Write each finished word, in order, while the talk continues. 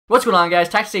What's going on, guys?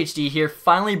 TacTixHD here,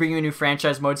 finally bringing you a new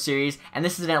franchise mode series, and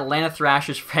this is an Atlanta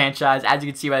Thrashers franchise, as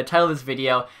you can see by the title of this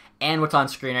video and what's on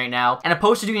screen right now. And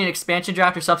opposed to doing an expansion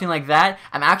draft or something like that,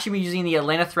 I'm actually using the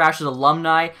Atlanta Thrashers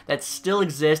alumni that still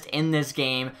exist in this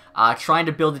game, trying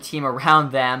to build a team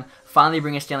around them, finally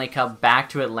bring a Stanley Cup back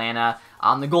to Atlanta.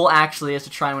 The goal actually is to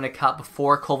try and win a cup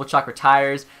before Kovalchuk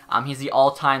retires. He's the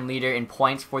all-time leader in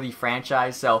points for the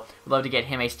franchise, so we'd love to get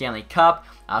him a Stanley Cup.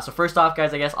 So first off,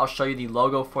 guys, I guess I'll show you the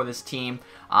logo for this team.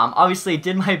 Obviously,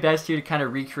 did my best here to kind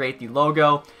of recreate the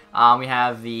logo. We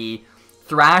have the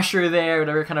Thrasher there,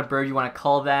 whatever kind of bird you want to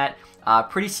call that.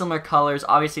 Pretty similar colors.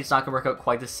 Obviously, it's not going to work out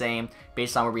quite the same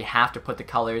based on where we have to put the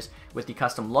colors with the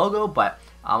custom logo, but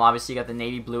obviously you got the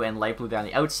navy blue and light blue there on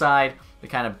the outside, the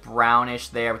kind of brownish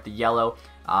there with the yellow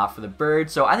for the bird.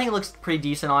 So I think it looks pretty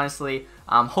decent, honestly.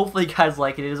 Hopefully you guys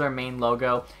like it. It is our main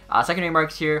logo. Secondary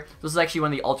marks here. This is actually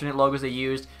one of the alternate logos they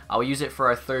used. We use it for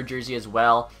our third jersey as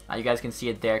well. You guys can see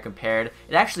it there compared.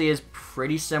 It actually is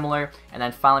pretty similar. And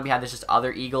then finally we have this just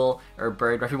other eagle or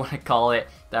bird, whatever you want to call it,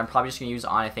 that I'm probably just going to use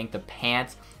on, I think, the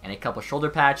pants and a couple shoulder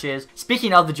patches.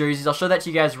 Speaking of the jerseys, I'll show that to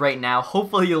you guys right now.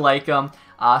 Hopefully you like them.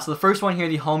 So the first one here,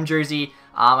 the home jersey,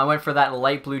 I went for that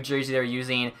light blue jersey they're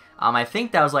using. I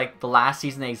think that was like the last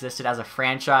season they existed as a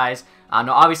franchise.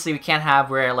 Now obviously we can't have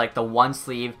where like the one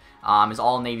sleeve is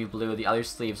all navy blue, the other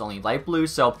sleeve is only light blue,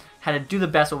 so had to do the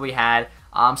best what we had.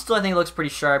 Still I think it looks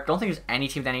pretty sharp. Don't think there's any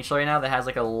team in the NHL right now that has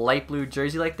like a light blue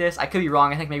jersey like this. I could be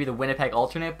wrong, I think maybe the Winnipeg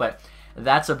alternate, but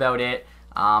that's about it.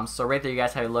 So right there you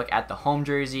guys have a look at the home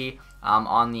jersey.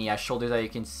 On the shoulders that you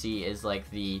can see is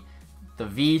like the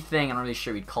V thing. I'm not really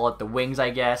sure we'd call it the wings, I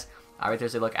guess. Right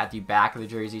there's a look at the back of the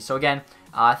jersey. So again,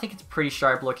 I think it's pretty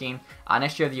sharp looking.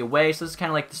 Next you have the away, so this is kind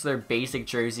of like their basic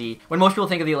jersey. When most people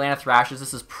think of the Atlanta Thrashers,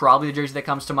 this is probably the jersey that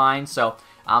comes to mind. So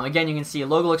again, you can see the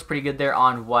logo looks pretty good there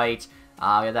on white. We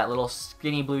have that little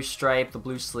skinny blue stripe, the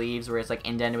blue sleeves where it's like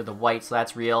indented with the white, so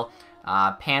that's real.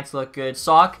 Pants look good.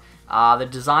 Sock, the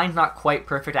design's not quite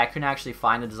perfect. I couldn't actually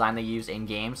find the design they used in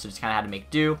game, so just kind of had to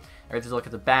make do. There's a look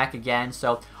at the back again.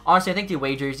 So honestly, I think the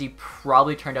away jersey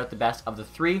probably turned out the best of the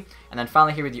three. And then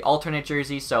finally here with the alternate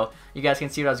jersey. So you guys can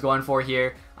see what I was going for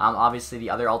here. Obviously the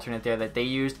other alternate there that they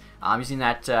used. Using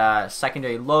that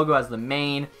secondary logo as the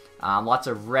main. Lots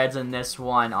of reds in this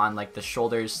one on like the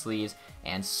shoulders, sleeves,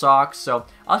 and socks. So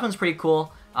this one's pretty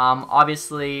cool.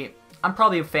 Obviously, I'm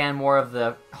probably a fan more of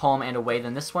the home and away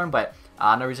than this one, but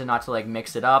no reason not to like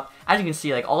mix it up. As you can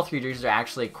see, like all three jerseys are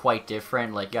actually quite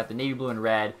different. Like you got the navy blue and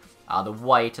red, the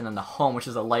white, and then the home, which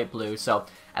is a light blue. So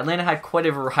Atlanta had quite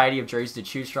a variety of jerseys to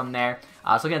choose from there.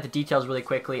 So looking at the details really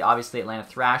quickly, obviously Atlanta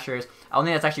Thrashers. I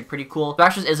think that's actually pretty cool.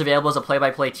 Thrashers is available as a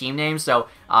play-by-play team name, so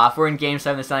if we're in Game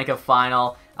 7 of the Stanley Cup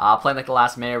Final, playing like the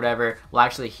last minute or whatever, we'll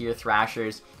actually hear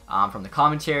Thrashers from the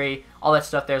commentary. All that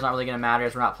stuff there is not really going to matter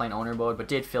as we're not playing owner mode, but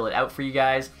did fill it out for you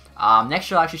guys.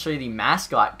 Next, I'll actually show you the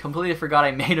mascot. Completely forgot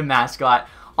I made a mascot.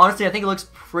 Honestly, I think it looks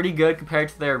pretty good compared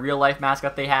to their real-life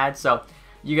mascot they had, so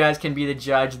you guys can be the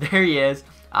judge. There he is.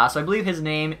 So I believe his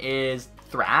name is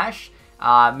Thrash.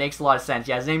 Makes a lot of sense.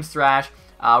 Yeah, his name's Thrash.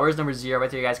 Where's number 0? Right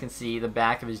there you guys can see the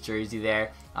back of his jersey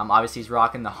there. Obviously, he's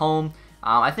rocking the home.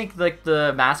 I think like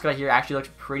the mascot here actually looks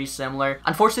pretty similar.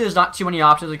 Unfortunately, there's not too many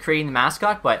options of creating the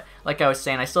mascot, but like I was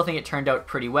saying, I still think it turned out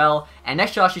pretty well. And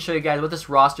next, I'll actually show you guys what this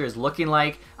roster is looking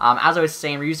like. As I was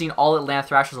saying, we're using all Atlanta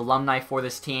Thrashers alumni for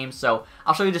this team, so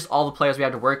I'll show you just all the players we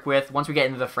have to work with. Once we get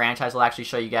into the franchise, I'll actually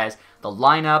show you guys the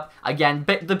lineup. Again,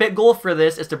 the big goal for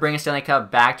this is to bring a Stanley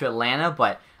Cup back to Atlanta,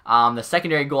 but the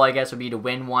secondary goal, I guess, would be to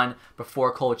win one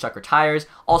before Kovalchuk retires.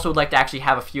 Also would like to actually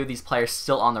have a few of these players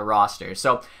still on the roster.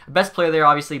 So, best player there,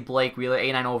 obviously, Blake Wheeler,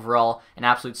 89 overall, an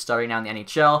absolute star right now in the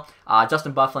NHL.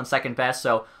 Justin Byfuglien, second best,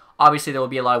 so obviously there will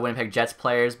be a lot of Winnipeg Jets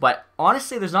players, but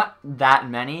honestly, there's not that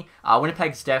many.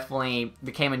 Winnipeg's definitely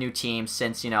became a new team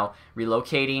since,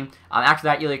 relocating. After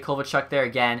that, Ilya Kovalchuk there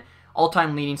again,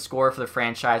 all-time leading scorer for the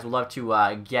franchise. Would love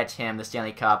to get him the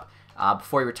Stanley Cup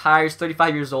before he retires,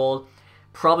 35 years old.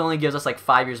 Probably only gives us like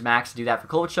 5 years max to do that for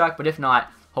Kovalchuk, but if not,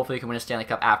 hopefully we can win a Stanley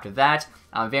Cup after that.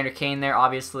 Vander Kane there,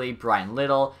 obviously, Brian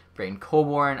Little, Brayden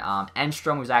Coburn,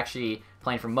 Enstrom, who's actually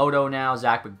playing for Modo now,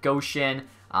 Zach Bogosian,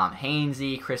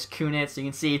 Hainsey, Chris Kunitz. So you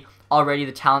can see already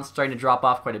the talent's starting to drop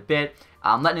off quite a bit.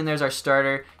 Letting in there's our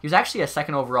starter. He was actually a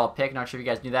second overall pick. Not sure if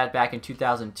you guys knew that back in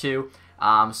 2002.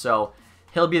 So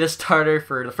he'll be the starter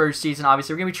for the first season.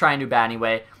 Obviously, we're going to be trying to do bad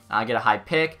anyway. Get a high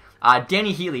pick.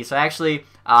 Danny Heatley. So I actually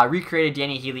recreated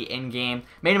Danny Heatley in-game.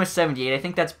 Made him a 78. I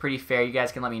think that's pretty fair. You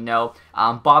guys can let me know.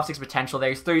 Bob Six potential there.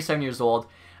 He's 37 years old.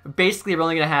 Basically, we're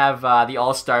only going to have the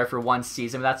All-Star for one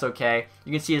season, but that's okay.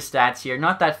 You can see his stats here.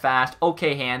 Not that fast.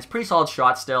 Okay hands. Pretty solid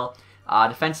shot still.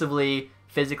 Defensively,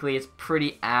 physically. It's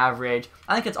pretty average.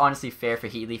 I think it's honestly fair for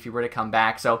Heatley if he were to come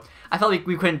back. So I felt like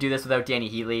we couldn't do this without Danny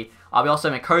Heatley. We also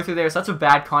have MacArthur there, so that's a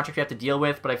bad contract we have to deal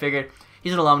with, but I figured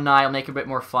he's an alumni. It'll make it a bit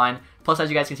more fun. Plus, as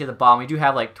you guys can see at the bottom, we do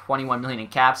have like 21 million in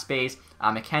cap space.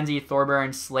 McKenzie,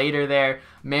 Thorburn, Slater there.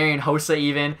 Marion Hossa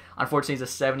even. Unfortunately, he's a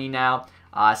 70 now.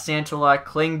 Santola,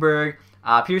 Klingberg.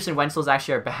 Peterson Wenzel is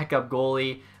actually our backup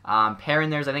goalie. Perrin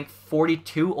there's, I think,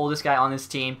 42, oldest guy on this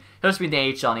team. He'll just be in the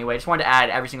AHL anyway. Just wanted to add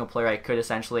every single player I could,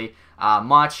 essentially.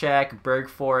 Machek,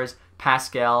 Bergfors,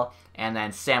 Pascal, and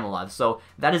then Samolov. So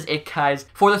that is it, guys,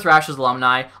 for the Thrashers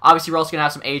alumni. Obviously, we're also going to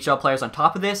have some AHL players on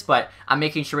top of this, but I'm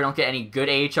making sure we don't get any good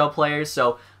AHL players.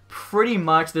 So pretty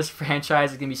much this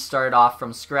franchise is going to be started off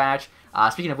from scratch.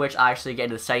 Speaking of which, I'll actually get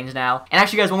into the settings now. And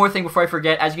actually, guys, one more thing before I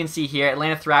forget. As you can see here,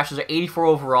 Atlanta Thrashers are 84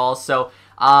 overall, so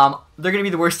they're going to be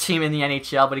the worst team in the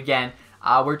NHL. But again,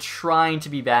 we're trying to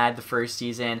be bad the first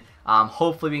season.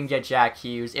 Hopefully, we can get Jack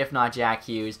Hughes. If not Jack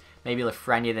Hughes, maybe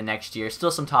Lafreniere the next year.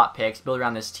 Still some top picks. Build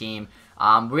around this team.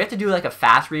 We have to do like a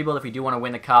fast rebuild if we do want to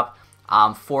win the cup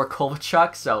for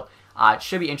Kovalchuk. So it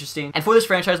should be interesting. And for this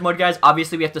franchise mode, guys,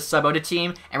 obviously we have to sub out a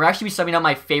team. And we're actually be subbing out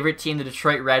my favorite team, the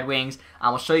Detroit Red Wings.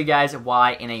 I'll show you guys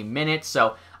why in a minute.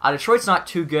 So Detroit's not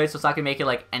too good, so it's not going to make it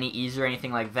like any easier or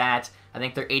anything like that. I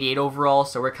think they're 88 overall,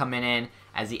 so we're coming in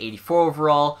as the 84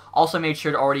 overall. Also made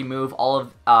sure to already move all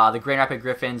of the Grand Rapids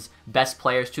Griffins' best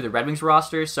players to the Red Wings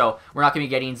roster. So we're not going to be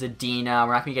getting Zadina.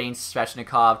 We're not going to be getting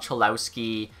Svechnikov,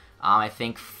 Cholowski, I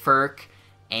think Furk,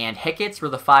 and Hicketts were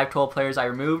the 5 total players I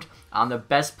removed. The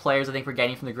best players I think we're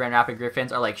getting from the Grand Rapids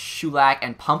Griffins are like Shulak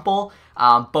and Pumple.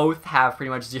 Both have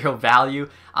pretty much zero value.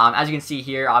 As you can see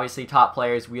here, obviously top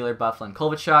players, Wheeler, Buffalo, and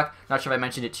Kovalchuk. Not sure if I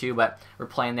mentioned it too, but we're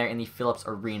playing there in the Phillips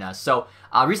Arena. So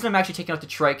reason I'm actually taking out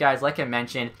Detroit, guys, like I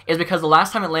mentioned, is because the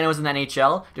last time Atlanta was in the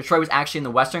NHL, Detroit was actually in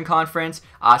the Western Conference.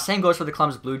 Same goes for the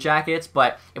Columbus Blue Jackets,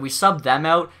 but if we subbed them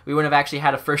out, we wouldn't have actually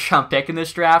had a first-round pick in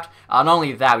this draft. Not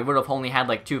only that, we would have only had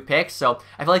like 2 picks, so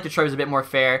I feel like Detroit was a bit more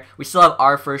fair. We still have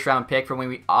our first-round pick from when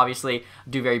we obviously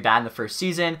do very bad in the first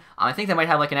season. I think they might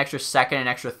have like an extra second, an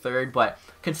extra third, but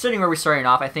considering where we're starting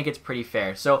off, I think it's pretty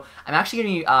fair. So I'm actually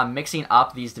going to be mixing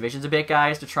up these divisions a bit,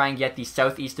 guys, to try and get the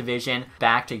Southeast Division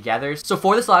back together. So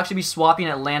for this, I'll actually be swapping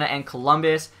Atlanta and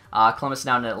Columbus. Columbus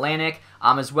now in the Atlantic.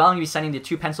 As well, I'm going to be sending the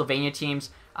 2 Pennsylvania teams,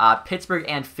 Pittsburgh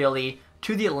and Philly,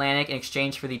 to the Atlantic in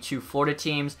exchange for the 2 Florida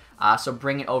teams. So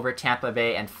bringing over Tampa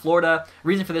Bay and Florida.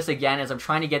 Reason for this, again, is I'm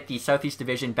trying to get the Southeast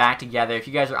Division back together. If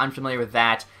you guys are unfamiliar with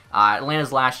that,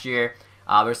 Atlanta's last year,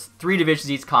 there's 3 divisions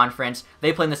each conference.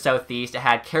 They play in the Southeast. It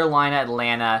had Carolina,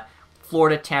 Atlanta,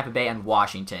 Florida, Tampa Bay, and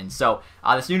Washington. So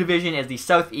this new division is the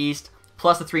Southeast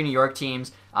plus the 3 New York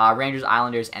teams, Rangers,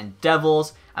 Islanders, and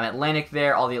Devils. Atlantic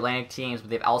there, all the Atlantic teams, but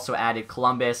they've also added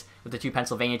Columbus with the 2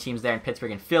 Pennsylvania teams there in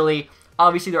Pittsburgh and Philly.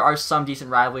 Obviously, there are some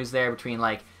decent rivalries there between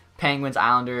like Penguins,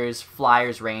 Islanders,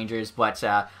 Flyers, Rangers, but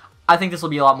I think this will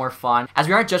be a lot more fun. As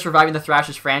we aren't just reviving the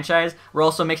Thrashers franchise, we're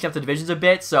also mixing up the divisions a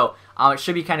bit, so it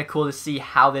should be kind of cool to see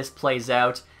how this plays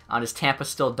out. Does Tampa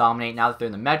still dominate now that they're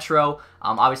in the Metro?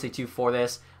 Obviously, too, for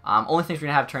this. Only things we're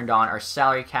going to have turned on are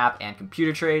salary cap and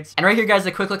computer trades. And right here, guys,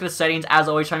 a quick look at the settings. As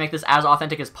always, try to make this as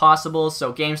authentic as possible.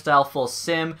 So game style, full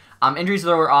sim. Injuries,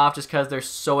 though, are off just because they're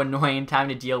so annoying time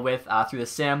to deal with through the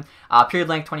sim. Period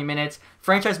length, 20 minutes.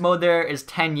 Franchise mode there is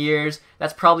 10 years.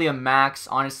 That's probably a max,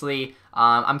 honestly.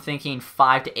 I'm thinking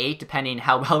 5 to 8, depending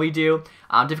how well we do.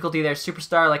 Difficulty there,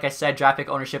 superstar. Like I said, draft pick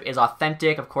ownership is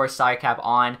authentic. Of course, salary cap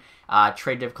on.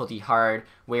 Trade difficulty hard,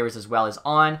 waivers as well is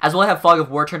on. As well, I have Fog of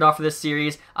War turned off for this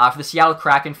series. For the Seattle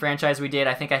Kraken franchise we did,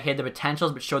 I think I hid the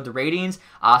potentials but showed the ratings.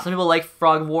 Some people like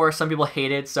Fog of War, some people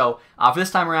hate it. So for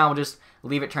this time around, we'll just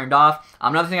leave it turned off.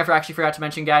 Another thing I actually forgot to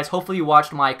mention, guys, hopefully you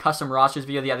watched my custom rosters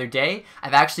video the other day.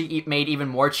 I've actually made even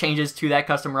more changes to that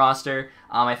custom roster.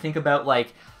 I think about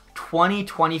like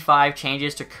 20-25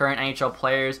 changes to current NHL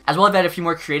players, as well as I've had a few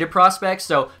more creative prospects,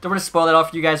 so don't want to spoil that off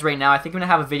for you guys right now. I think I'm going to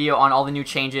have a video on all the new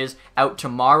changes out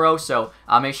tomorrow, so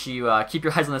make sure you keep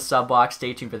your eyes on the sub box,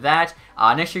 stay tuned for that.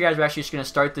 Next year, guys, we're actually just going to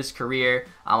start this career.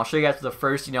 I'll show you guys what the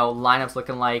first, lineups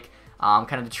looking like,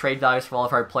 kind of the trade values for all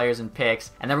of our players and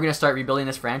picks, and then we're going to start rebuilding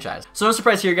this franchise. So no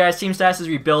surprise here, guys, team status is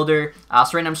rebuilder,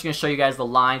 so right now I'm just going to show you guys the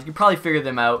lines. You can probably figure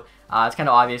them out. It's kind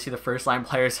of obvious who the first line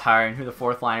players are and who the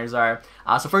fourth liners are.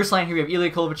 So first line here, we have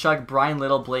Ilya Kovalchuk, Brian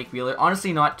Little, Blake Wheeler.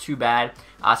 Honestly, not too bad.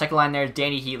 Second line there is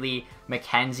Danny Heatley,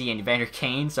 McKenzie, and Evander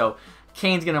Kane. So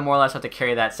Kane's going to more or less have to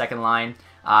carry that second line.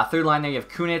 Third line there, you have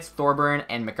Kunitz, Thorburn,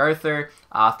 and MacArthur.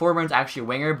 Thorburn's actually a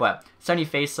winger, but 70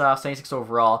 faceoff, 76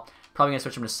 overall. Probably going to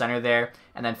switch him to center there.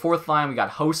 And then fourth line, we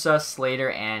got Hossa, Slater,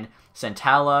 and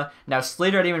Santala. Now,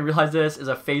 Slater, I didn't even realize this, is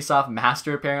a faceoff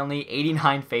master, apparently.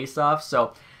 89 faceoffs.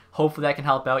 So hopefully that can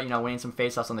help out, you know, winning some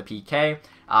faceoffs on the PK.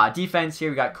 Defense here,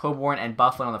 we got Coburn and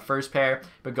Bufflin on the first pair,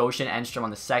 Bogosian, Enstrom on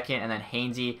the second, and then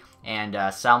Hainsey and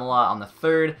Salmola on the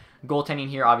third. Goaltending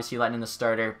here, obviously letting in the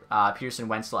starter, Peterson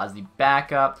Wenzel as the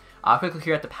backup. Quick look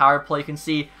here at the power play. You can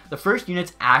see the first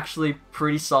unit's actually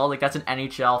pretty solid. Like, that's an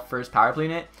NHL first power play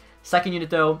unit. Second unit,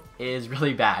 though, is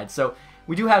really bad. So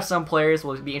we do have some players.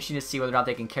 Will be interesting to see whether or not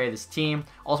they can carry this team.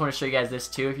 Also want to show you guys this,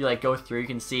 too. If you, like, go through, you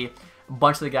can see a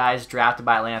bunch of the guys drafted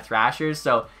by Atlanta Thrashers.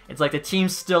 So it's like the team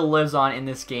still lives on in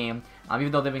this game,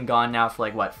 even though they've been gone now for,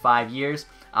 like, what, 5 years.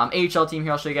 AHL team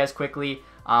here, I'll show you guys quickly.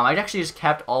 I actually just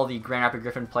kept all the Grand Rapids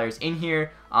Griffin players in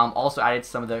here. Also added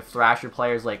some of the Thrasher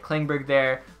players like Klingberg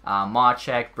there,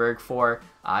 Machek, Bergfor.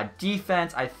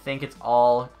 Defense, I think it's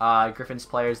all Griffins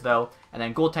players though. And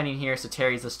then goaltending here,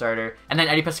 Satteri's the starter. And then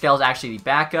Eddie Pascal is actually the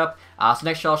backup. So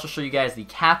next I'll also show you guys the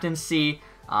captaincy.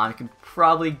 You can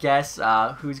probably guess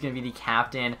who's going to be the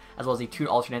captain, as well as the 2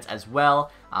 alternates as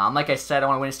well. Like I said, I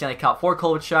want to win a Stanley Cup for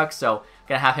Kovalchuk, so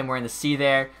going to have him wearing the C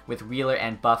there, with Wheeler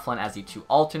and Bufflin as the 2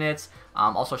 alternates.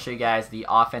 Also show you guys the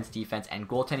offense, defense, and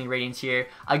goaltending ratings here.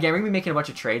 Again, we're going to be making a bunch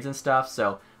of trades and stuff,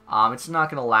 so it's not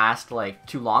going to last like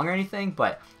too long or anything,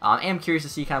 but I am curious to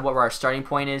see kind of what our starting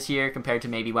point is here compared to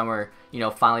maybe when we're, you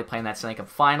know, finally playing that Stanley Cup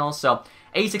final. So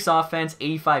 86 offense,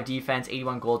 85 defense,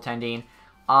 81 goaltending.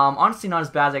 Honestly, not as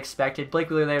bad as I expected. Blake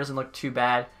Wheeler there doesn't look too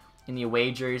bad in the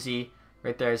away jersey.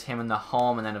 Right there is him in the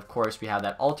home, and then of course we have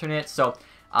that alternate. So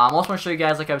I also want to show you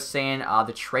guys, like I was saying,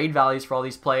 the trade values for all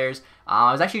these players.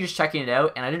 I was actually just checking it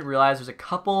out, and I didn't realize there's a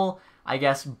couple, I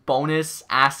guess, bonus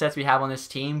assets we have on this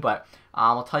team, but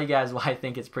I'll tell you guys why I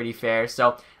think it's pretty fair.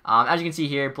 So as you can see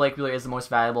here, Blake Wheeler is the most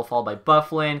valuable, followed by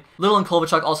Bufflin. Little and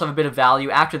Kovalchuk also have a bit of value.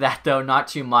 After that, though, not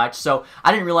too much. So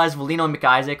I didn't realize Volino and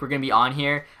McIsaac were going to be on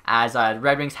here, as the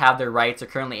Red Wings have their rights. They're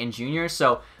currently in junior,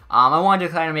 so I wanted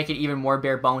to kind of make it even more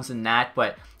bare bones than that,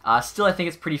 but still I think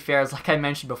it's pretty fair. As like I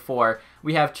mentioned before,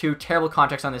 we have 2 terrible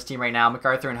contracts on this team right now,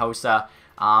 MacArthur and Hossa.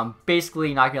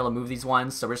 Basically not going to be able to move these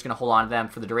ones, so we're just going to hold on to them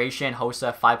for the duration.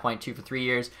 Hossa 5.2 for 3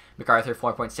 years, MacArthur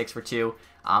 4.6 for 2. So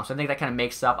I think that kind of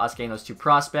makes up us getting those 2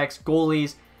 prospects.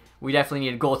 Goalies, we definitely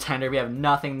need a goaltender. We have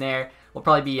nothing there. We'll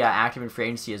probably be active in free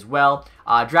agency as well.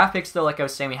 Draft picks, though, like I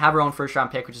was saying, we have our own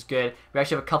first-round pick, which is good. We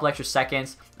actually have a couple extra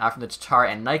seconds from the Tatar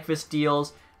and Nyquist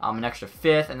deals, an extra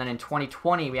 5th, and then in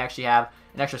 2020, we actually have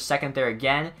an extra 2nd there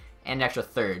again, and an extra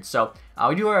 3rd. So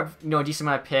we do have, you know, a decent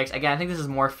amount of picks. Again, I think this is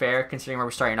more fair considering where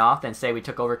we're starting off than say we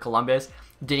took over Columbus,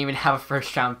 didn't even have a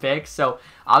first-round pick. So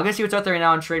I'm going to see what's out there right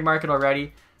now on trade market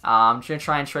already. I'm just going to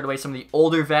try and trade away some of the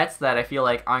older vets that I feel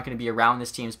like aren't going to be around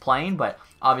this team's playing, but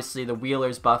obviously the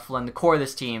Wheelers, Bufflin, the core of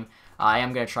this team, I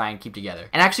am going to try and keep together.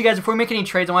 And actually, guys, before we make any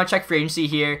trades, I want to check free agency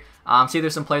here, see if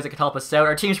there's some players that could help us out.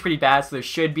 Our team's pretty bad, so there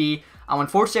should be.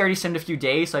 Unfortunately, I already sent a few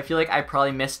days, so I feel like I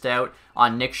probably missed out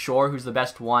on Nick Shore, who's the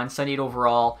best one. 78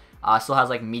 overall, still has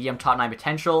like medium top 9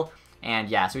 potential, and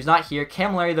yeah, so he's not here.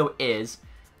 Camilleri, though,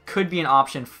 could be an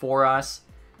option for us.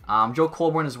 Joe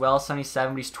Colborne as well,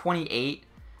 77, but he's 28.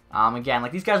 Again,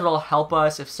 like, these guys would all help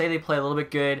us. If, say, they play a little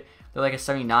bit good, they're like a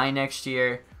 79 next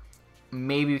year,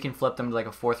 maybe we can flip them to like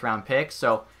a 4th round pick.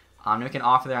 So I'm going to make an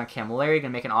offer there on Camilleri, going to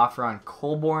make an offer on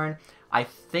Colborne. I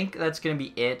think that's going to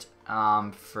be it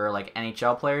for like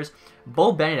NHL players.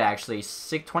 Bo Bennett, actually,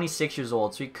 26 years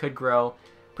old, so he could grow.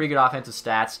 Pretty good offensive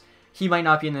stats. He might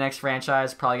not be in the next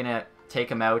franchise. Probably going to take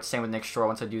him out. Same with Nick Shore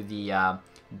once I do the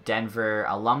Denver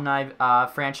alumni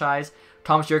franchise.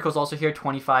 Thomas Jericho's also here,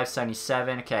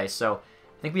 25-77. Okay, so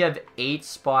I think we have 8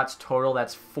 spots total.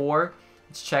 That's 4.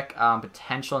 Let's check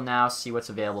potential now, see what's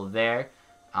available there.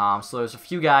 So there's a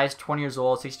few guys, 20 years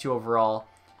old, 62 overall,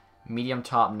 medium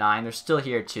top 9. They're still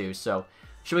here too, so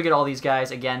should we get all these guys?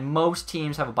 Again, most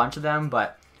teams have a bunch of them,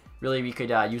 but really we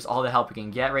could use all the help we can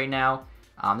get right now.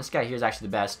 This guy here is actually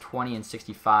the best, 20 and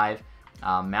 65.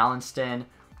 Mallinston,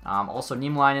 also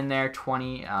Niemelainen in there,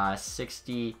 20,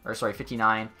 60, or sorry,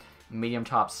 59. Medium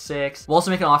top 6. We'll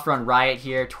also make an offer on Riot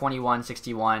here, 21,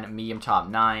 61, medium top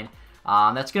 9.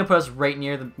 That's going to put us right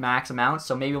near the max amount,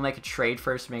 so maybe we'll make a trade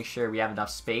first to make sure we have enough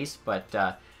space,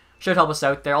 but should help us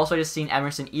out there. Also, I just seen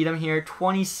Emerson Edom here,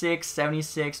 26,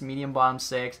 76, medium bottom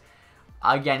 6.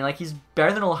 Again, like, he's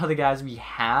better than a lot of the guys we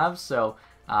have, so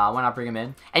why not bring him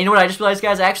in? And you know what I just realized,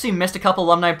 guys? I actually missed a couple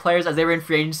alumni players as they were in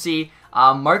free agency.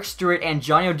 Mark Stewart and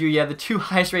Johnny Oduya, the 2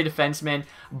 highest rated defensemen,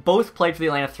 both played for the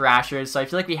Atlanta Thrashers, so I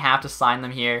feel like we have to sign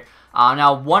them here.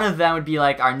 Now, one of them would be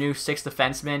like our new 6th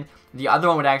defenseman. The other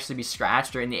one would actually be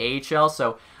scratched or in the AHL,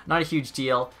 so not a huge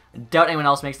deal. Doubt anyone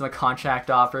else makes them a contract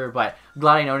offer, but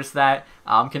glad I noticed that.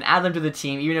 Can add them to the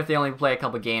team, even if they only play a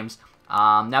couple games.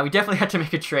 Now, we definitely have to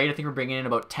make a trade. I think we're bringing in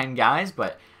about 10 guys,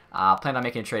 but Planned on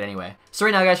making a trade anyway. So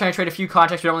right now, guys, trying to trade a few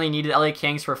contracts we don't really need. The LA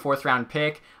Kings for a 4th round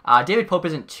pick. David Pope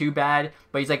isn't too bad,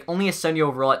 but he's like only a 70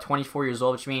 overall at 24 years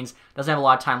old, which means doesn't have a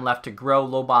lot of time left to grow.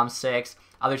 Low bomb 6.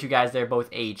 Other 2 guys there, both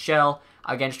AHL.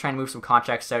 Again, just trying to move some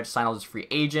contracts out to sign all those free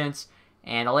agents.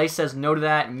 And LA says no to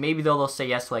that. Maybe they'll say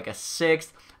yes to like a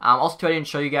 6th. Also, too, I didn't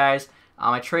show you guys.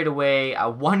 I traded away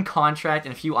 1 contract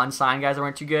and a few unsigned guys that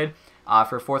weren't too good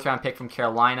for a 4th round pick from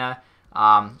Carolina.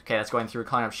 Okay, that's going through.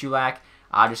 Calling up Shulak.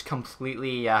 I just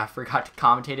completely forgot to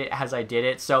commentate it as I did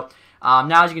it. So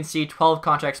now, as you can see, 12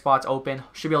 contract spots open.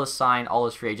 Should be able to sign all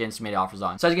those free agents who made offers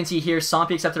on. So as you can see here,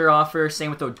 Sampi accepted her offer.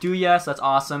 Same with Oduya, so that's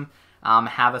awesome.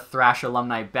 Have a Thrasher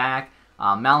alumni back.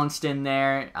 Malinston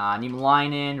there,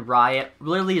 Niemelainen, Riot.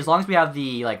 Literally, as long as we have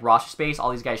the roster space,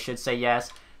 all these guys should say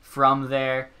yes. From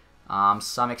there,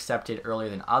 some accepted earlier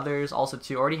than others. Also,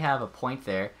 too, already have a point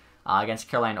there against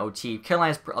Carolina OT.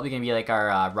 Carolina's probably going to be like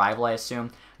our rival, I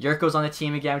assume. Yurko's on the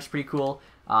team again, which is pretty cool.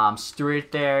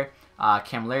 Stewart there.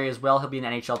 Camilleri as well. He'll be in the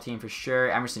NHL team for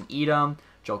sure. Emerson Edom,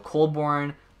 Joe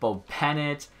Colborne, Bo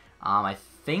Bennett. I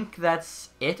think that's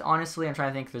it, honestly. I'm trying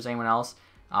to think if there's anyone else.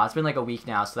 It's been like a week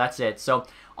now, so that's it. So,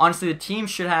 honestly, the team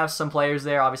should have some players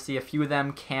there. Obviously, a few of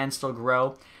them can still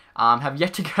grow. Have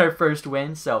yet to get our first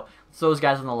win, so let's throw those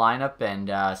guys in the lineup and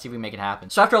see if we can make it happen.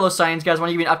 So after all those signings, guys, I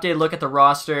want to give you an updated look at the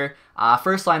roster.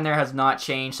 First line there has not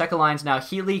changed. Second line's now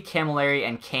Heatley, Camilleri,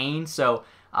 and Kane. So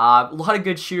a lot of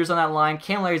good shooters on that line.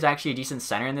 Camilleri is actually a decent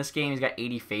center in this game. He's got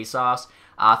 80 faceoffs.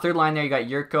 Third line there, you got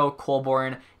Yurko,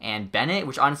 Colborne, and Bennett,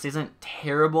 which honestly isn't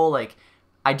terrible. Like,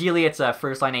 ideally, it's a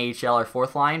first line AHL or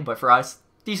 4th line, but for us,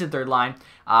 decent 3rd line.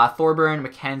 Thorburn,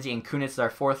 McKenzie, and Kunitz is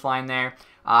our 4th line there.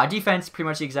 Defense, pretty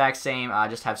much the exact same.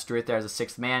 Just have Stewart there as a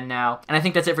 6th man now. And I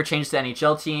think that's it for changes to the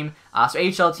NHL team. So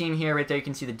AHL team here, right there, you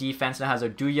can see the defense now has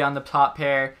Oduya on the top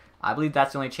pair. I believe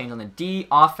that's the only change on the D.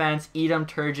 Offense, Edom,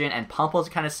 Turgeon, and Pumple's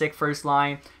kind of sick first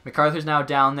line. MacArthur's now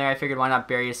down there. I figured why not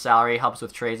bury his salary, helps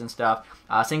with trades and stuff.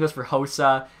 Same goes for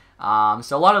Hossa.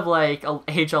 So a lot of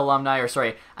AHL alumni, or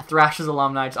sorry, Thrashers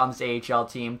alumni on this AHL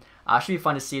team. Should be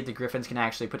fun to see if the Griffins can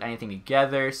actually put anything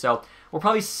together. So we'll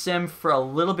probably sim for a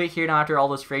little bit here now after all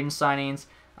those free agent signings.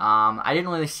 I didn't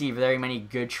really see very many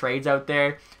good trades out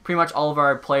there. Pretty much all of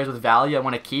our players with value I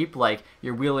want to keep, like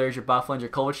your Wheelers, your Bufflins, your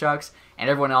Kovalchuks, and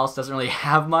everyone else doesn't really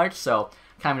have much, so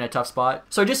kind of in a tough spot.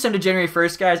 So just simmed to January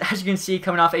 1st, guys. As you can see,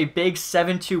 coming off a big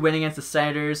 7-2 win against the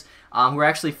Senators. We're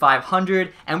actually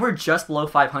 500, and we're just below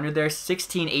 500 there,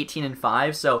 16, 18, and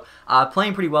 5. So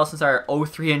playing pretty well since our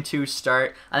 0-3-2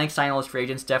 start. I think signing all those free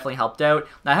agents definitely helped out.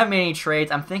 Now, I haven't made any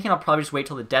trades. I'm thinking I'll probably just wait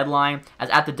till the deadline, as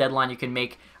at the deadline you can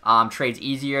make trades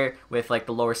easier with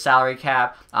the lower salary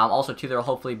cap. Also, too, there will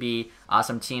hopefully be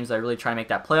some teams that are really trying to make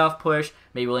that playoff push,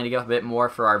 maybe willing to give up a bit more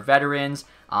for our veterans,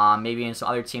 maybe in some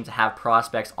other teams that have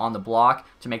prospects on the block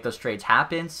to make those trades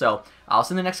happen. So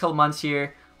in the next couple months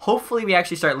here, hopefully we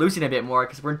actually start losing a bit more,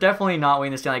 because we're definitely not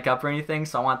winning the Stanley Cup or anything,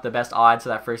 so I want the best odds for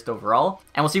that first overall.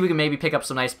 And we'll see if we can maybe pick up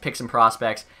some nice picks and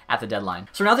prospects at the deadline.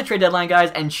 So we're now at the trade deadline,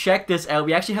 guys, and check this out.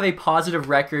 We actually have a positive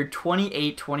record,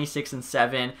 28, 26, and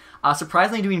 7.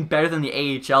 Surprisingly doing better than the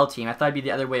AHL team. I thought it'd be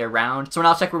the other way around. So we'll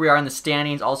now check where we are in the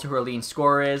standings, also who our leading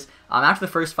scorer is. After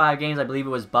the first 5 games, I believe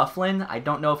it was Bufflin. I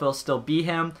don't know if it'll still be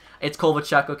him. It's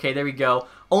Kovalchuk. Okay, there we go.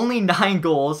 Only 9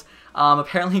 goals.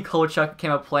 Apparently Kovalchuk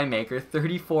became a playmaker.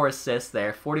 34 assists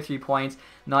there, 43 points.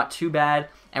 Not too bad.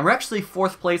 And we're actually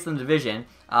 4th place in the division,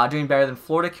 doing better than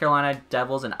Florida, Carolina,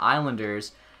 Devils, and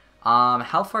Islanders.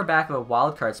 How far back of a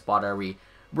wildcard spot are we?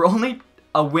 We're only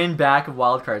a win back of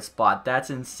wildcard spot. That's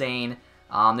insane.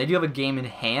 They do have a game in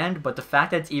hand, but the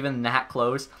fact that it's even that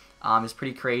close is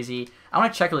pretty crazy. I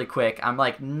want to check really quick. I'm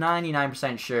like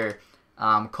 99% sure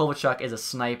Kovalchuk is a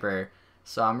sniper.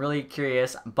 So I'm really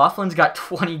curious. Bufflin's got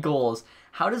 20 goals.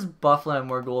 How does Bufflin have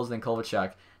more goals than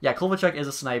Kovalchuk? Yeah, Kovalchuk is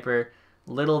a sniper.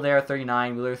 Little there,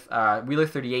 39. Wheeler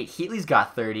 38. Heatley's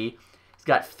got 30. He's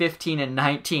got 15 and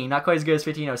 19. Not quite as good as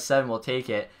 15-07. We'll take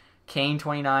it. Kane,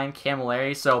 29.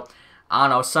 Camilleri. So, I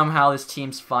don't know. Somehow this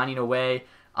team's finding a way.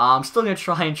 I'm still going to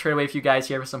try and trade away a few guys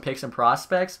here for some picks and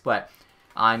prospects. But,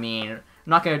 I mean, I'm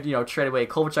not going to, trade away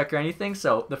Kovalchuk or anything,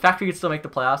 so the fact we could still make the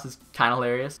playoffs is kind of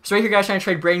hilarious. So right here, guys, trying to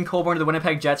trade Braden Colborne to the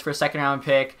Winnipeg Jets for a 2nd-round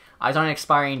pick. He's on an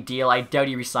expiring deal. I doubt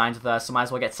he resigns with us, so might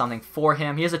as well get something for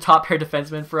him. He is a top-pair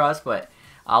defenseman for us, but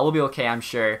we'll be okay, I'm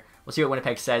sure. We'll see what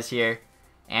Winnipeg says here.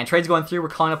 And trade's going through. We're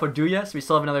calling up Oduya, so we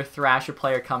still have another Thrasher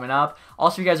player coming up.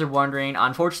 Also, if you guys are wondering,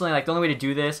 unfortunately, the only way to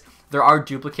do this, there are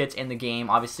duplicates in the game.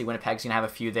 Obviously, Winnipeg's going to have a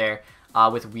few there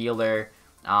with Wheeler,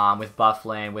 with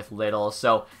Bufflin, with Little.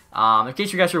 So, in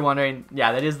case you guys are wondering,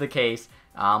 yeah, that is the case.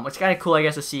 It's kind of cool, I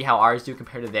guess, to see how ours do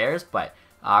compared to theirs, but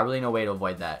Really no way to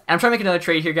avoid that. And I'm trying to make another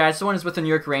trade here, guys. This one is with the New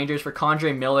York Rangers for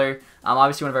Condre Miller.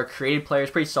 Obviously one of our created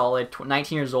players, pretty solid.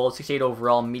 19 years old, 68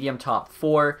 overall, medium top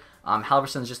 4.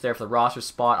 Halverson's just there for the roster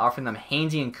spot, offering them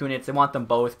Hainsey and Kunitz. They want them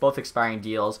both expiring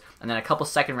deals. And then a couple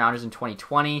second rounders in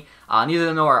 2020. Neither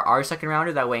of them are our second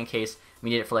rounder, that way in case we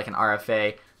need it for like an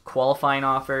RFA qualifying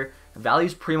offer. The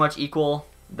value's pretty much equal.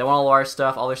 They want all our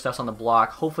stuff, all their stuff's on the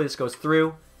block. Hopefully this goes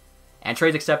through. And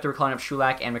trades accepted, we're calling up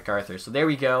Shulak and MacArthur. So there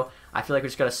we go. I feel like we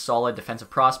just got a solid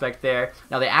defensive prospect there.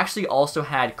 Now they actually also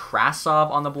had Krasov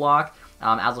on the block,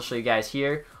 as I'll show you guys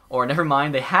here. Or never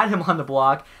mind, they had him on the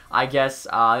block. I guess they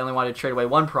only wanted to trade away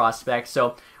one prospect.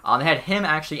 So they had him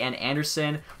actually and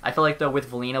Anderson. I feel like though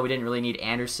with Velina we didn't really need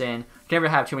Anderson. You can never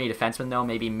have too many defensemen though.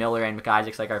 Maybe Miller and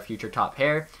McIsaac's like our future top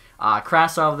pair.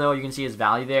 Krasov though, you can see his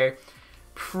value there.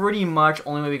 Pretty much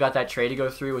only way we got that trade to go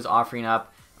through was offering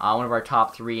up one of our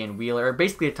top 3 in Wheeler, or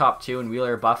basically a top 2 in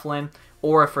Wheeler or Bufflin,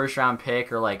 or a first round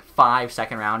pick, or like 5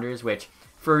 second rounders, which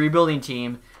for a rebuilding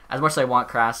team, as much as I want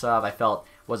Krasov, I felt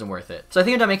wasn't worth it. So I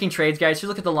think I'm done making trades, guys. Here's a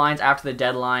look at the lines after the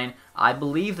deadline. I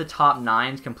believe the top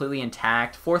 9 is completely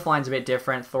intact. Fourth line's a bit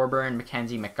different. Thorburn,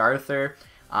 McKenzie, MacArthur.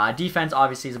 Defense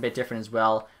obviously is a bit different as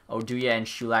well. Oduya and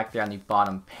Shulak there on the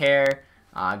bottom pair.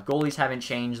 Goalies haven't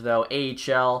changed though.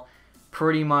 AHL,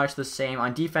 pretty much the same.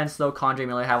 On defense, though, Condre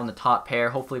Miller have on the top pair.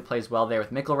 Hopefully plays well there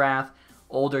with Mickelrath.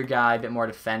 Older guy, a bit more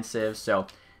defensive, so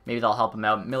maybe they'll help him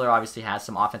out. Miller obviously has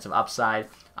some offensive upside.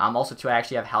 Also, too, I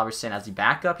actually have Halverson as the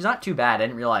backup. He's not too bad. I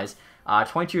didn't realize.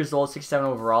 22 years old, 67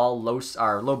 overall,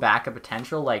 low backup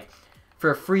potential. Like, for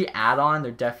a free add-on,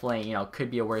 they're definitely, you know, could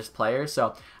be a worse player.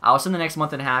 So I'll spend the next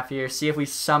month and a half here, see if we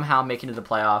somehow make it into the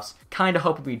playoffs. Kind of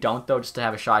hope we don't, though, just to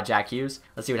have a shot at Jack Hughes.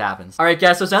 Let's see what happens. All right,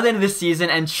 guys, so it's now the end of this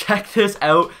season, and check this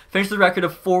out. Finished the record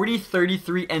of 40,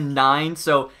 33, and 9,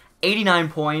 so 89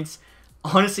 points.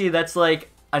 Honestly, that's like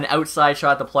an outside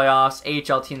shot at the playoffs.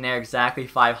 AHL team there, exactly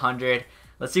 500.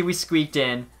 Let's see if we squeaked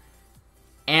in.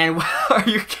 And are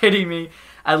you kidding me?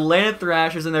 Atlanta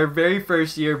Thrashers in their very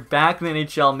first year back in the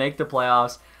NHL make the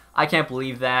playoffs. I can't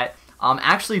believe that.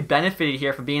 Actually benefited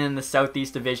here from being in the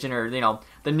Southeast Division, or, you know,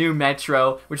 the new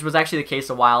Metro, which was actually the case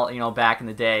a while, you know, back in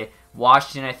the day.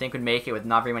 Washington, I think, would make it with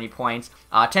not very many points.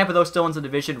 Tampa, though, still wins the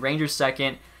division. Rangers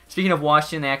second. Speaking of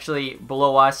Washington, they actually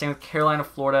below us. Same with Carolina,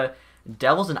 Florida,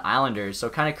 Devils, and Islanders.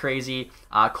 So kind of crazy.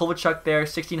 Kovalchuk there,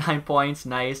 69 points.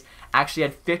 Nice. Actually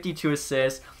had 52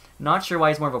 assists. Not sure why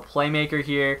he's more of a playmaker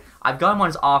here. I've got him on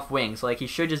his off wing, so like he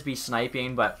should just be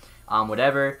sniping, but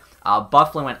whatever.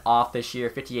 Bufflin went off this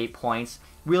year, 58 points.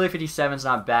 Wheeler 57 is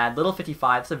not bad. Little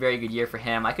 55, that's a very good year for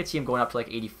him. I could see him going up to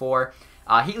like 84.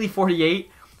 Heatley 48.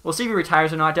 We'll see if he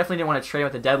retires or not. Definitely didn't want to trade him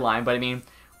at the deadline, but I mean,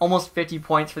 almost 50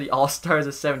 points for the All-Stars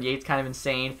at 78 is kind of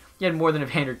insane. He had more than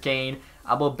Evander Kane.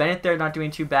 Will Bennett there not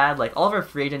doing too bad. Like all of our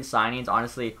free agent signings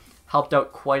honestly helped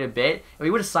out quite a bit. If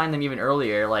we would have signed them even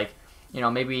earlier, like, you know,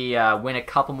 maybe win a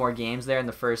couple more games there in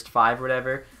the first 5 or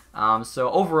whatever. So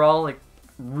overall, like,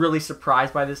 really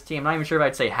surprised by this team. I'm not even sure if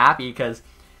I'd say happy, because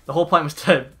the whole point was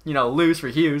to, you know, lose for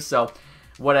Hughes. So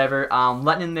whatever.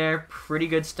 Letting in there, pretty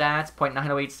good stats.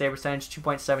 .908 save percentage,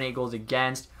 2.78 goals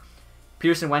against.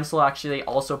 Peterson Wenzel actually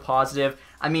also positive.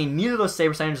 I mean, neither of those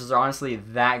save percentages are honestly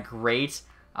that great.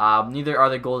 Neither are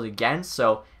the goals against.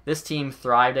 So this team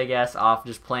thrived, I guess, off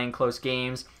just playing close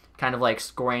games, kind of like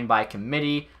scoring by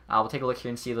committee. We'll take a look here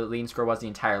and see the leading score was the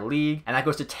entire league. And that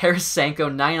goes to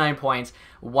Tarasenko, 99 points,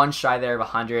 one shy there of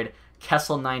 100.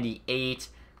 Kessel, 98.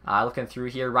 Looking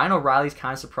through here, Ryan O'Reilly's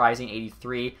kind of surprising,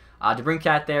 83.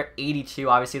 DeBrincat there, 82.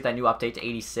 Obviously with that new update to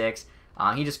 86.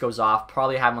 He just goes off.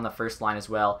 Probably have him on the first line as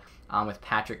well with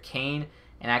Patrick Kane.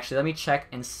 And actually, let me check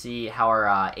and see how our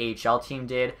AHL team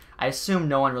did. I assume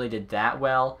no one really did that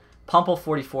well. Pumple,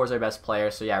 44 is our best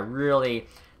player. So yeah, really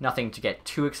nothing to get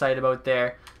too excited about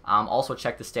there. Also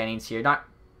check the standings here. Not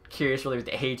curious really with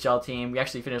the AHL team. We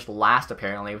actually finished last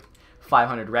apparently with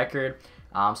 500 record.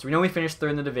 So we know we finished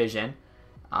third in the division.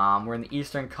 We're in the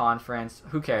Eastern Conference.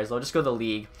 Who cares? They'll just go to the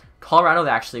league. Colorado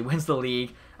actually wins the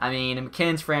league. I mean,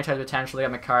 McKinnon's franchise potential. They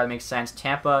got McCarr. That makes sense.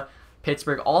 Tampa,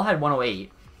 Pittsburgh all had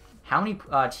 108. How many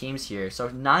teams here? So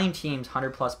 9 teams,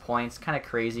 100 plus points. Kind of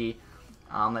crazy.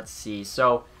 Let's see.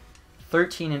 So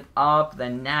 13 and up,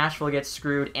 then Nashville gets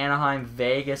screwed, Anaheim,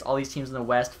 Vegas, all these teams in the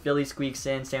West, Philly squeaks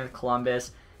in, same with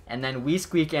Columbus, and then we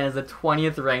squeak in as the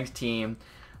 20th ranked team.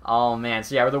 Oh man,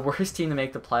 so yeah, we're the worst team to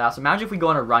make the playoffs. Imagine if we go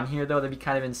on a run here though, that'd be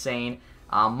kind of insane.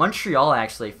 Montreal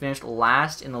actually finished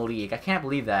last in the league. I can't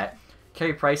believe that.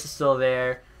 Carey Price is still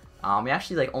there. We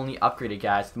actually like only upgraded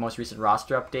guys. The most recent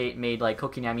roster update made like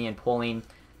Kokinemi and Poling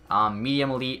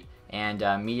medium elite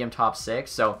and medium top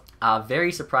 6. So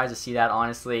very surprised to see that,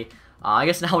 honestly. I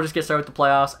guess now we'll just get started with the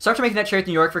playoffs. So after making that trade with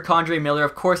New York for Condre Miller,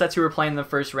 of course that's who we're playing in the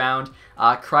first round.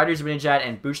 Kreider, Zibanejad,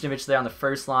 and Buchnevich there on the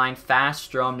first line.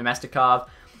 Fast, Strome, Nemestikov.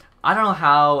 I don't know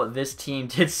how this team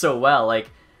did so well. Like,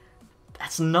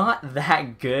 that's not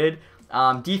that good.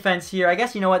 Defense here, I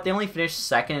guess, you know what? They only finished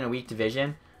second in a weak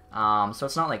division. So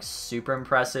it's not like super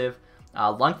impressive.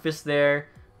 Lundqvist there.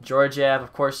 Georgiev,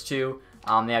 of course, too.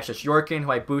 They have Shosturkin,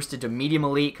 who I boosted to medium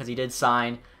elite because he did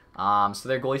sign. So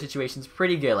their goalie situation's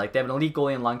pretty good. Like, they have an elite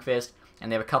goalie in Lundqvist,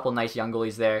 and they have a couple nice young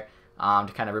goalies there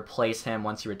to kind of replace him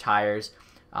once he retires.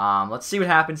 Let's see what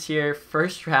happens here.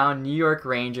 First round, New York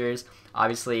Rangers.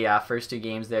 Obviously, first 2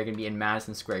 games they're going to be in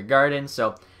Madison Square Garden.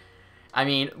 So, I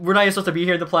mean, we're not even supposed to be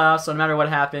here in the playoffs, so no matter what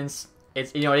happens,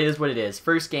 it's, you know, it is what it is.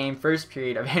 First game, first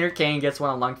period. Evander Kane gets one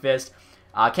on Lundqvist.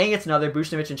 Kane gets another.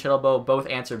 Buchnevich and Chittlebo both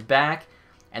answered back.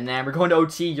 And then we're going to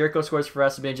OT. Yurko scores for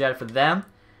us. Zibanejad for them.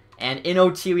 And in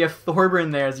OT, we have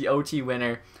Thorburn there as the OT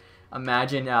winner.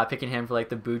 Imagine picking him for like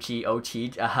the Bucci OT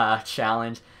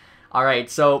challenge. Alright,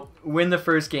 so win the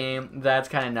first game. That's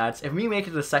kind of nuts. If we make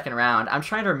it to the second round, I'm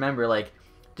trying to remember, like,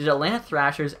 did Atlanta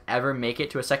Thrashers ever make it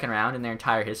to a second round in their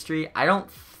entire history? I don't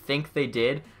think they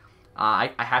did.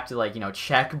 I have to, like, you know,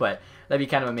 check, but that'd be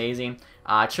kind of amazing.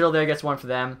 Chittle there gets one for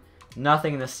them.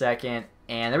 Nothing in the second.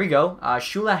 And there we go.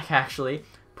 Shulak actually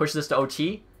pushes this to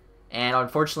OT. And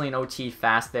unfortunately, an OT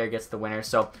fast there gets the winner.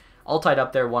 So all tied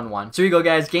up there, 1-1. So here you go,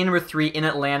 guys. Game number 3 in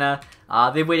Atlanta.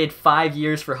 They've waited 5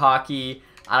 years for hockey.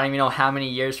 I don't even know how many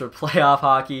years for playoff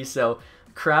hockey. So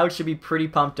crowd should be pretty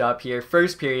pumped up here.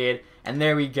 First period. And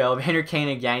there we go. Evander Kane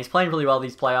again. He's playing really well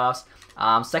these playoffs.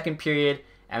 Second period.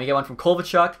 And we get one from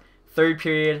Kovalchuk. Third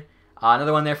period.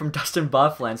 Another one there from Dustin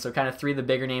Byfuglien. So kind of 3 of the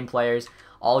bigger name players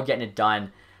all getting it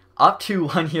done. Up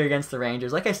 2-1 here against the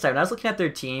Rangers. Like I said, when I was looking at their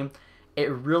team, it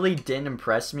really didn't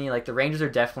impress me. Like, the Rangers are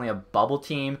definitely a bubble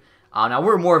team. Now,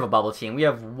 we're more of a bubble team. We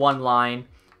have 1 line,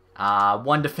 1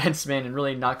 defenseman, and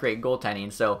really not great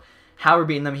goaltending. So, how we're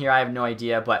beating them here, I have no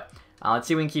idea. But let's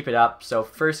see if we can keep it up. So,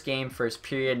 first game, first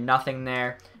period, nothing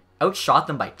there. Outshot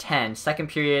them by 10. Second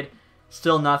period,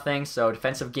 still nothing. So,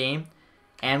 defensive game.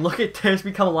 And look at this.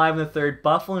 We come alive in the third.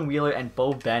 Byfuglien, Wheeler, and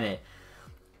Bo Bennett.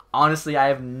 Honestly, I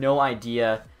have no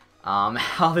idea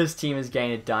how this team is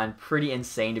getting it done. Pretty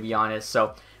insane, to be honest.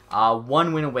 So,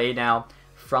 1 win away now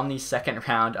from the second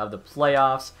round of the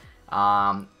playoffs.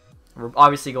 We're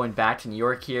obviously going back to New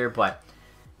York here, but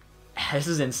this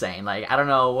is insane. Like, I don't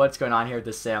know what's going on here with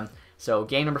the sim. So,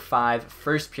 game number 5,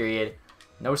 first period,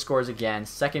 no scores again.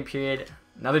 Second period,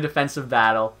 another defensive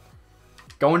battle.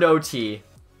 Going to OT.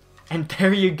 And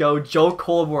there you go, Joe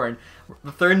Colborne.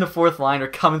 The third and the fourth line are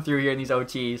coming through here in these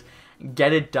OTs.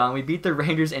 Get it done. We beat the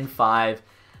Rangers in 5.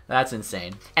 That's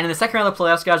insane. And in the second round of the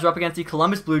playoffs, guys, we're up against the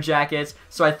Columbus Blue Jackets.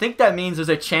 So I think that means there's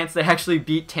a chance they actually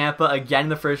beat Tampa again in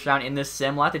the first round in this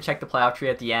sim. We'll have to check the playoff tree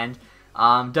at the end.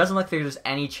 Doesn't look like there's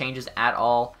any changes at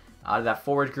all to that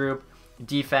forward group.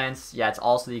 Defense, yeah, it's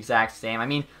also the exact same. I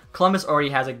mean, Columbus already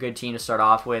has a good team to start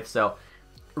off with, so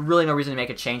really no reason to make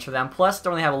a change for them. Plus, they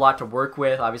don't really have a lot to work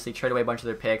with. Obviously, trade away a bunch of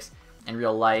their picks in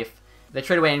real life. If they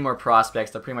trade away any more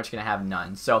prospects, they're pretty much going to have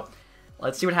none. So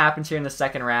let's see what happens here in the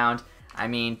second round. I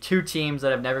mean, 2 teams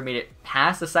that have never made it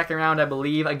past the second round, I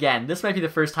believe. Again, this might be the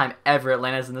first time ever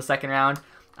Atlanta's in the second round.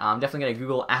 I'm definitely going to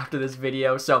Google after this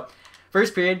video. So,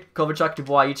 first period, Kovalchuk,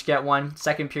 Dubois each get 1.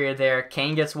 Second period there,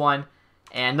 Kane gets 1.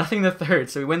 And nothing in the third,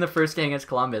 so we win the first game against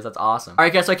Columbus. That's awesome.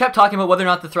 Alright guys, so I kept talking about whether or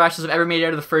not the Thrashers have ever made it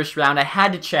out of the first round. I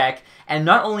had to check, and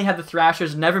not only have the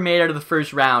Thrashers never made it out of the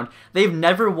first round, they've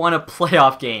never won a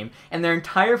playoff game. In their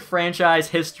entire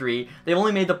franchise history, they've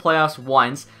only made the playoffs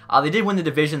once. They did win the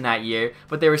division that year,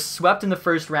 but they were swept in the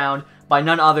first round by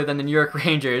none other than the New York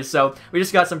Rangers. So we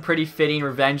just got some pretty fitting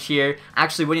revenge here,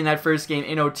 actually winning that first game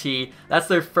in OT. That's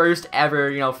their first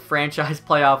ever, you know, franchise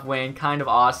playoff win. Kind of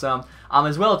awesome.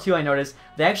 As well, too, I noticed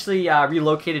they actually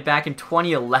relocated back in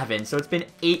 2011, so it's been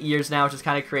 8 years now, which is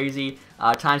kind of crazy.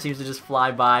 Time seems to just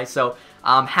fly by. So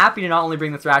I'm happy to not only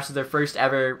bring the Thrashers their first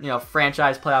ever, you know,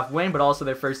 franchise playoff win, but also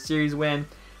their first series win.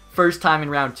 First time in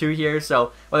round 2 here,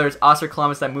 so whether it's us or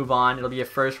Columbus that move on, it'll be a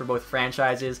first for both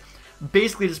franchises.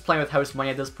 Basically just playing with house money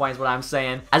at this point is what I'm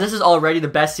saying. As this is already the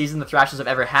best season the Thrashers have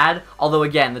ever had, although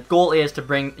again, the goal is to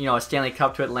bring, you know, a Stanley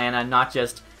Cup to Atlanta, not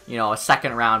just, you know, a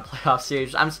second round playoff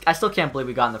series. I still can't believe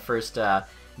we got in the first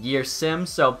year sim.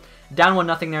 So down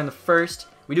 1-0 there in the first.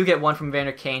 We do get one from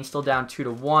Evander Kane, still down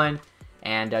 2-1,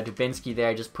 and Dubinsky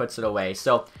there just puts it away.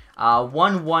 So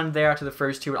 1-1 there after the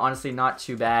first 2, honestly not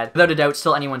too bad. Without a doubt,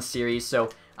 still anyone's series. So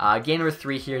game number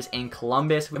 3 here is in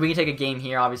Columbus. If we can take a game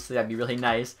here, obviously that'd be really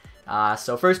nice.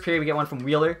 So first period we get one from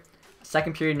Wheeler.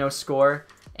 Second period no score.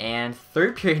 And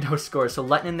third period, no score. So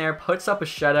Letton in there puts up a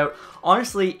shutout.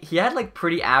 Honestly, he had like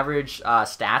pretty average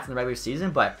stats in the regular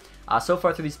season, but so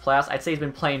far through these playoffs, I'd say he's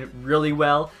been playing really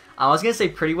well. I was going to say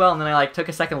pretty well, and then I like took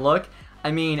a second look.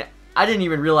 I mean, I didn't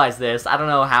even realize this. I don't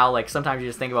know how, like, sometimes you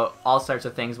just think about all sorts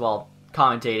of things while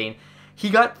commentating. He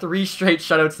got 3 straight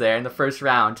shutouts there in the first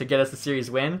round to get us the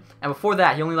series win. And before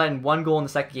that, he only let in 1 goal in the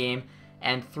second game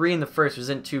and 3 in the first, which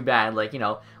isn't too bad. Like, you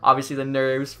know, obviously the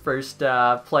nerves, first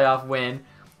playoff win.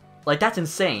 Like, that's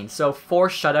insane. So 4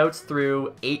 shutouts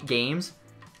through 8 games.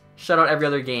 Shutout every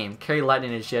other game. Kerry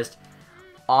Letton is just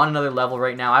on another level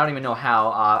right now. I don't even know how.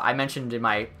 I mentioned in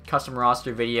my custom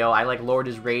roster video, I like lowered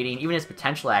his rating, even his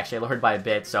potential actually, I lowered by a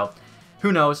bit. So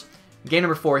who knows? Game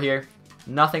number 4 here.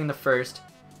 Nothing in the first.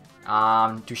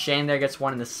 Duchesne there gets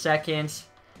 1 in the second.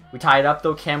 We tie it up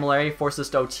though. Camilleri forces us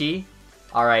to OT.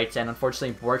 Alright, and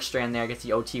unfortunately Borkstrand there gets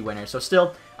the OT winner. So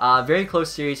still, very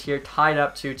close series here. Tied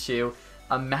up 2-2.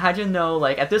 Imagine though,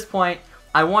 like at this point,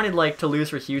 I wanted like to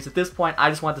lose for Hughes. At this point, I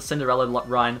just want the Cinderella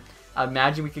run.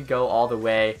 Imagine we could go all the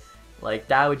way. Like,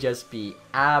 that would just be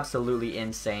absolutely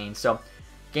insane. So,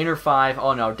 game number 5.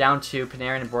 Oh, no. Down 2.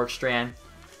 Panarin and Borkstrand.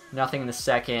 Nothing in the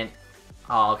second.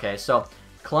 Oh, okay. So,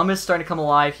 Columbus starting to come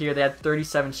alive here. They had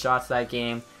 37 shots that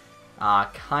game.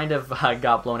 Kind of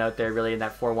got blown out there, really, in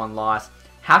that 4-1 loss.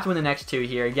 Have to win the next 2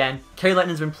 here. Again, Kerry Letton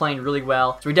has been playing really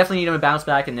well. So, we definitely need him to bounce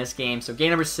back in this game. So,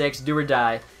 game number 6. Do or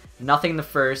die. Nothing in the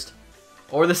first.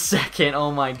 Or the second.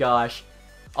 Oh, my gosh.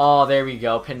 Oh, there we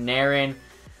go. Panarin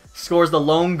scores the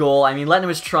lone goal. I mean, Letton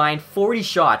was trying 40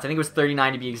 shots. I think it was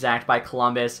 39 to be exact by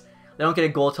Columbus. They don't get a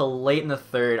goal till late in the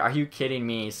third. Are you kidding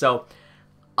me? So,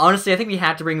 honestly, I think we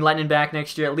have to bring Letton back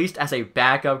next year, at least as a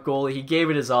backup goalie. He gave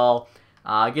it his all.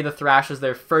 Gave the Thrashers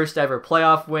their first ever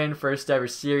playoff win, first ever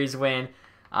series win.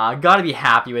 Gotta be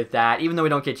happy with that, even though we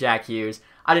don't get Jack Hughes.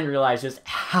 I didn't realize just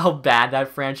how bad that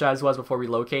franchise was before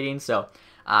relocating, so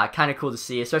kind of cool to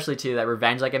see, especially too that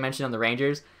revenge like I mentioned on the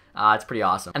Rangers. It's pretty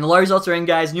awesome. And the law results are in,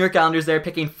 guys. New York Islanders there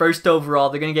picking first overall.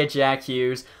 They're going to get Jack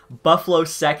Hughes. Buffalo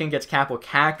second gets Capo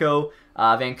Caco.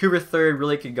 Vancouver third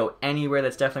really could go anywhere.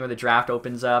 That's definitely where the draft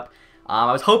opens up.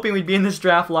 I was hoping we'd be in this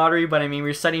draft lottery, but I mean,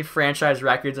 we're setting franchise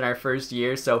records in our first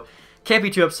year, so can't be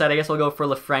too upset. I guess we'll go for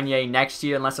Lafreniere next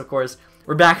year, unless, of course,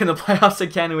 we're back in the playoffs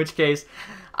again, in which case,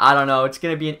 I don't know. It's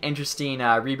going to be an interesting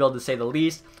rebuild, to say the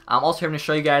least. I'm also going to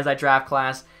show you guys that draft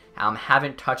class.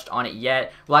 Haven't touched on it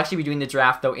yet. We'll actually be doing the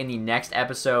draft, though, in the next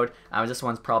episode. This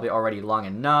one's probably already long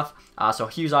enough. So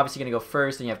Hughes obviously going to go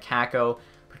first. Then you have Kako.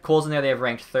 Cole's in there. They have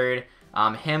ranked third.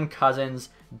 Him, Cousins,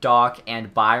 Doc,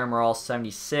 and Byram are all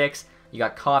 76. You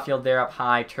got Caulfield there up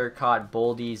high. Turcotte,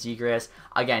 Boldy, Zegras.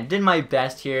 Again, did my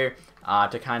best here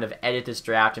to kind of edit this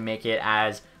draft and make it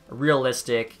as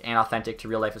realistic and authentic to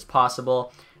real life as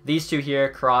possible. These two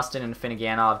here, Croston and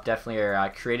Finneganov, definitely are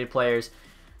created players.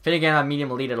 Finneganov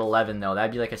medium elite at 11, though.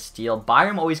 That'd be like a steal.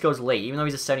 Byram always goes late, even though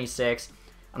he's a 76.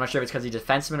 I'm not sure if it's because he's a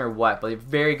defenseman or what, but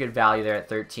very good value there at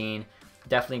 13.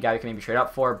 Definitely a guy we can maybe trade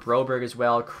up for. Broberg as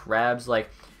well. Krebs. Like,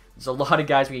 there's a lot of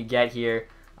guys we could get here.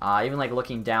 Even like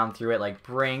looking down through it, like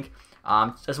Brink.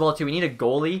 As well, too, we need a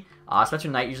goalie. Spencer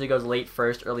Knight usually goes late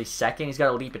first, early second. He's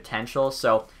got elite potential,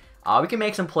 so we can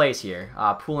make some plays here.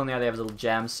 Poole in there, they have his little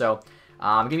gems, so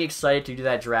I'm going to be excited to do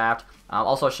that draft.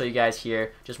 Also, I'll show you guys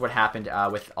here just what happened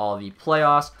with all the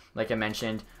playoffs, like I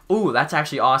mentioned. Ooh, that's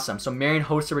actually awesome. So Marian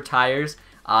Hossa retires.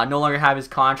 No longer have his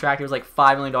contract. It was like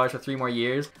 $5 million for 3 more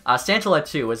years. Santola,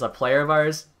 too, was a player of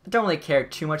ours. I don't really care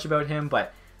too much about him,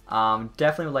 but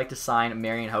definitely would like to sign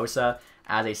Marian Hossa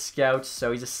as a scout.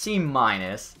 So he's a C-.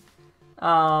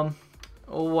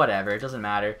 Whatever, it doesn't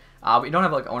matter. We don't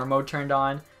have like owner mode turned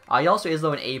on. He also is,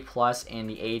 though, an A+ in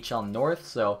the AHL North,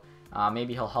 so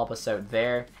maybe he'll help us out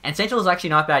there. And Sancho is actually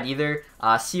not bad either.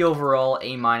 C overall,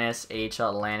 A-, AHL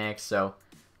Atlantic, so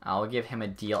we'll give him a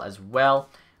deal as well.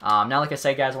 Now, like I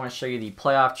said, guys, I want to show you the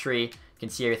playoff tree. You can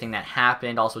see everything that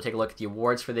happened. Also, take a look at the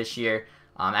awards for this year.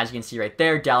 As you can see right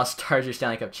there, Dallas Stars are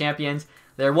Stanley Cup champions.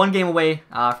 They're 1 game away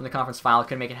from the conference final.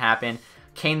 Couldn't make it happen.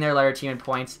 Kane there led our team in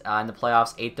points in the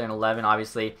playoffs, 8th and 11,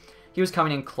 obviously. He was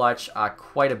coming in clutch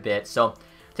quite a bit. So,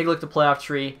 take a look at the playoff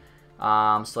tree.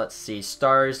 So let's see.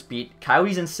 Stars beat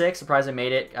Coyotes in 6. Surprised they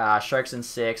made it. Sharks in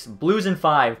 6. Blues in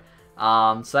 5.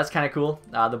 So that's kind of cool.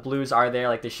 The Blues are there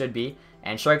like they should be.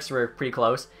 And Sharks were pretty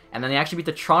close. And then they actually beat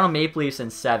the Toronto Maple Leafs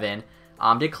in 7.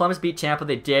 Did Columbus beat Tampa?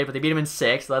 They did, but they beat them in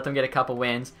 6. Let them get a couple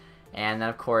wins. And then,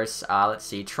 of course, let's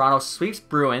see. Toronto sweeps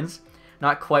Bruins.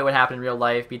 Not quite what happened in real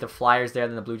life. Beat the Flyers there,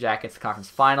 then the Blue Jackets, the conference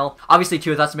final. Obviously, too,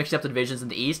 with us mixing up the divisions in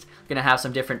the East, going to have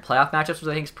some different playoff matchups, which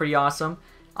I think is pretty awesome.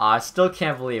 Still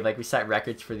can't believe like we set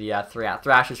records for the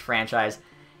Thrashers franchise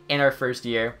in our first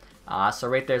year. So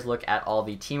right there's a look at all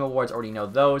the team awards. Already know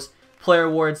those. Player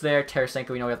awards there. Tarasenko,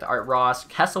 we know we got the Art Ross.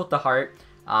 Kessel with the Heart.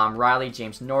 Riley,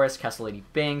 James Norris, Kessel, Lady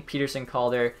Bing, Peterson,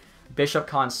 Calder, Bishop,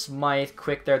 Conn Smythe,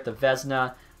 Quick there at the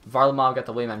Vezina. Varlamov got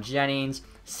the William M. Jennings.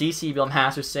 CC, Bill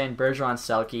Masterson, Bergeron,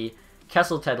 Selke,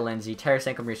 Kessel, Ted Lindsay,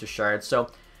 Tarasenko, Maurice Richard.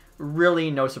 So really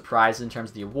no surprises in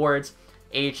terms of the awards.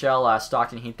 AHL,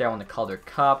 Stockton Heat there won the Calder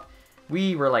Cup.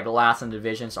 We were like last in the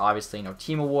division, so obviously no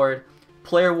team award.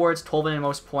 Player awards, Tolvin in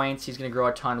most points. He's going to grow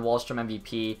a ton. Wallstrom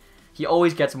MVP. He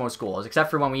always gets most goals,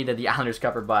 except for when we did the Islanders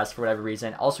Cup or bust for whatever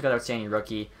reason. Also got outstanding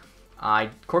rookie.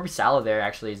 Corby Salo there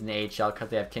actually is in the AHL because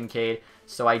they have Kincaid.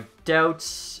 So I doubt...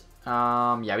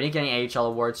 yeah, we didn't get any AHL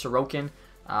awards. Sorokin,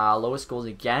 lowest goals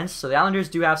against. So the Islanders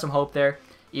do have some hope there,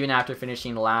 even after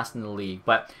finishing last in the league.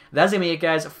 But that's going to be it,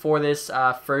 guys, for this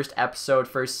first episode,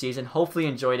 first season. Hopefully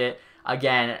you enjoyed it.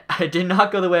 Again, it did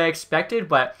not go the way I expected,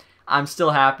 but I'm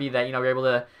still happy that, you know, we were able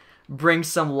to bring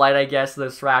some light, I guess, to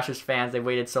those Thrashers fans. They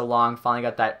waited so long, finally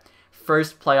got that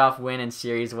first playoff win and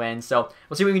series win. So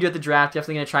we'll see what we can do at the draft.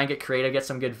 Definitely going to try and get creative, get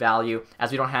some good value,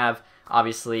 as we don't have,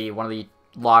 obviously, one of the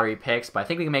lottery picks, but I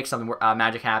think we can make some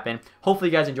magic happen. Hopefully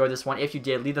you guys enjoyed this one. If you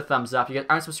did, leave the thumbs up. If you guys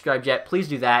aren't subscribed yet, please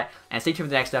do that, and stay tuned for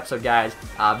the next episode, guys.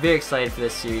 Very excited for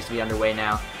this series to be underway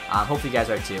now. Hopefully you guys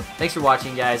are too. Thanks for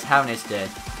watching, guys. Have a nice day.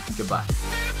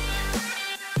 Goodbye.